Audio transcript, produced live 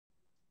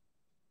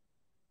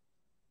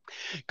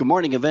Good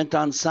morning, Event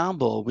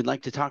Ensemble. We'd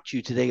like to talk to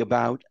you today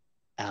about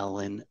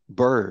Alan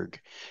Berg.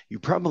 You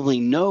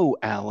probably know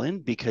Alan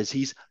because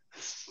he's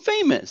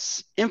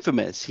famous,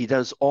 infamous. He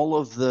does all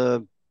of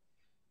the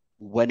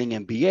wedding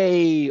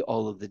MBA,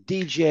 all of the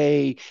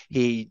DJ.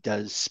 He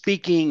does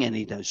speaking and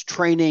he does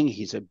training.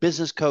 He's a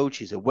business coach.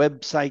 He's a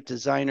website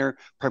designer,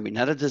 pardon me,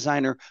 not a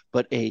designer,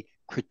 but a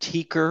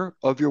critiquer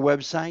of your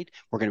website.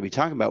 We're going to be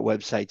talking about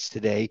websites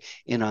today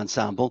in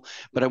Ensemble,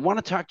 but I want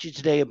to talk to you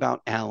today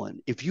about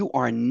Alan. If you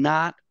are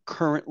not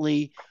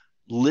currently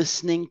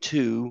listening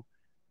to,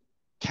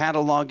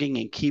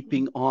 cataloging, and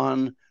keeping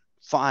on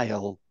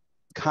file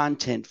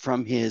content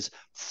from his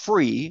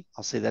free,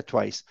 I'll say that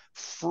twice,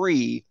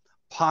 free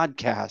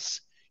podcasts,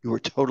 you are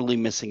totally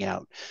missing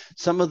out.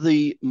 Some of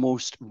the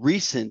most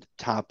recent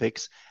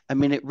topics, I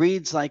mean, it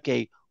reads like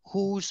a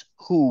who's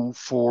who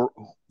for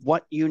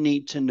what you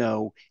need to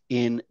know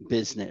in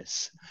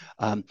business.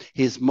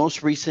 His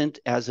most recent,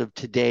 as of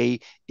today,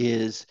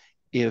 is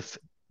if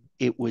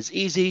it was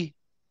easy,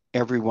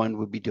 everyone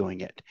would be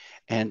doing it.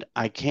 And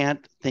I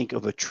can't think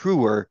of a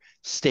truer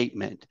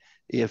statement.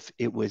 If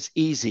it was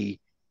easy,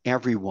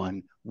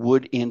 everyone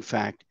would, in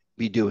fact,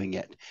 be doing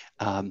it.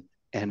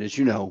 And as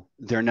you know,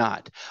 they're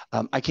not.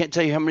 I can't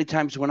tell you how many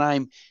times when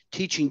I'm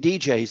teaching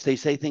DJs, they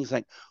say things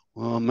like,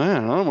 well,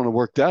 man, I don't want to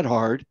work that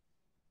hard.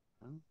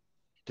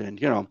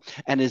 And,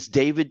 and as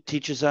David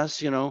teaches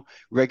us,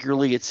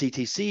 regularly at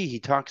CTC, he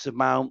talks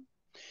about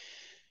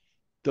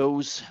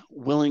those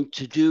willing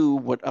to do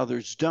what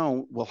others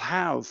don't will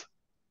have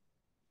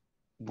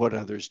what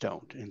others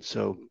don't. And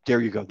so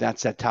there you go.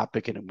 That's that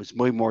topic. And it was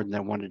way more than I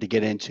wanted to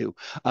get into.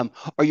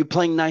 Are you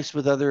playing nice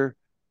with other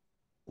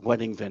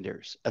wedding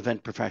vendors,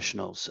 event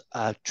professionals?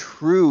 A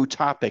true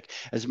topic.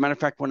 As a matter of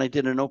fact, when I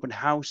did an open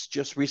house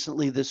just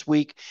recently this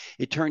week,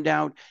 it turned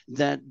out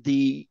that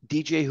the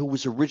DJ who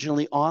was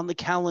originally on the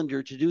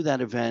calendar to do that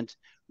event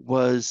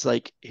was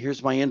like,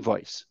 here's my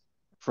invoice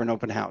for an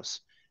open house.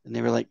 And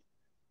they were like,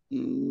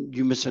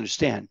 you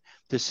misunderstand.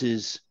 This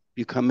is,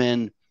 you come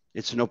in,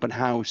 it's an open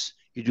house,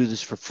 you do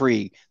this for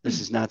free. This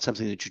is not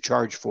something that you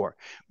charge for.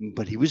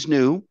 But he was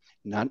new,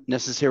 not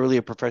necessarily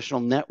a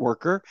professional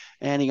networker,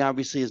 and he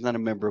obviously is not a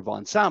member of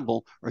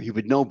Ensemble, or he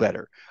would know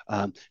better.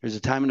 There's a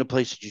time and a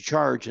place that you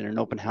charge, and an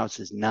open house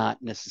is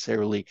not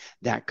necessarily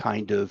that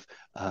kind of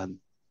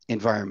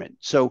environment.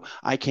 So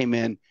I came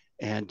in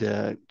and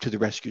to the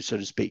rescue, so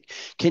to speak.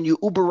 Can you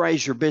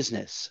Uberize your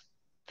business?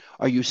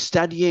 Are you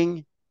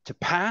studying to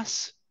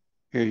pass?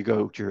 Here you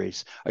go,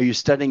 Juries. Are you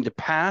studying to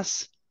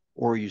pass,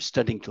 or are you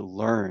studying to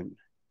learn?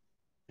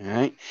 All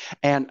right.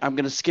 And I'm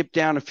going to skip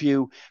down a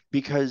few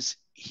because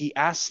he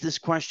asked this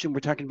question.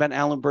 We're talking about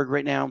Alan Berg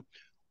right now.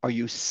 Are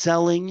you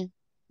selling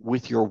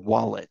with your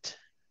wallet?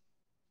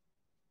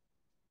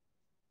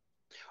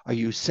 Are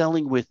you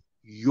selling with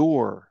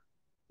your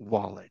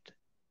wallet?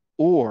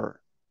 Or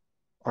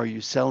are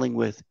you selling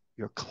with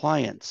your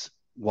client's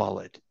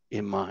wallet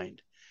in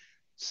mind?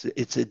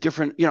 It's a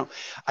different,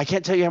 I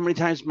can't tell you how many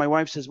times my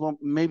wife says, well,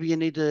 maybe you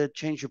need to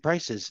change your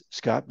prices,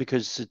 Scott,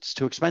 because it's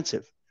too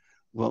expensive.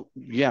 Well,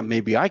 yeah,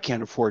 maybe I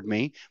can't afford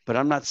me, but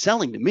I'm not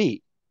selling to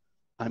me.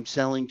 I'm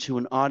selling to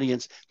an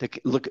audience that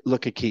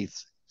look at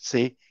Keith.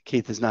 See,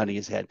 Keith is nodding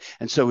his head,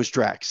 and so is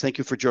Drax. Thank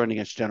you for joining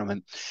us,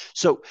 gentlemen.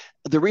 So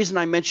the reason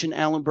I mentioned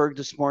Alan Berg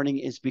this morning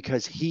is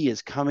because he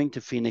is coming to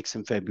Phoenix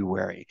in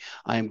February.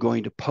 I am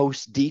going to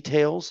post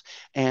details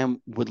and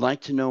would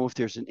like to know if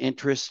there's an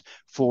interest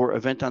for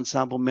Event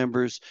Ensemble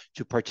members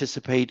to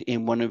participate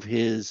in one of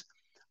his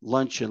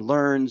lunch and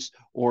learns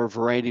or a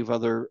variety of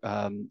other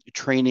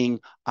training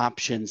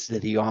options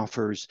that he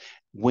offers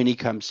when he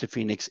comes to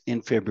Phoenix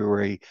in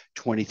February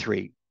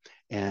 23.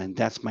 And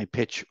that's my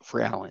pitch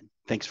for Alan.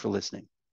 Thanks for listening.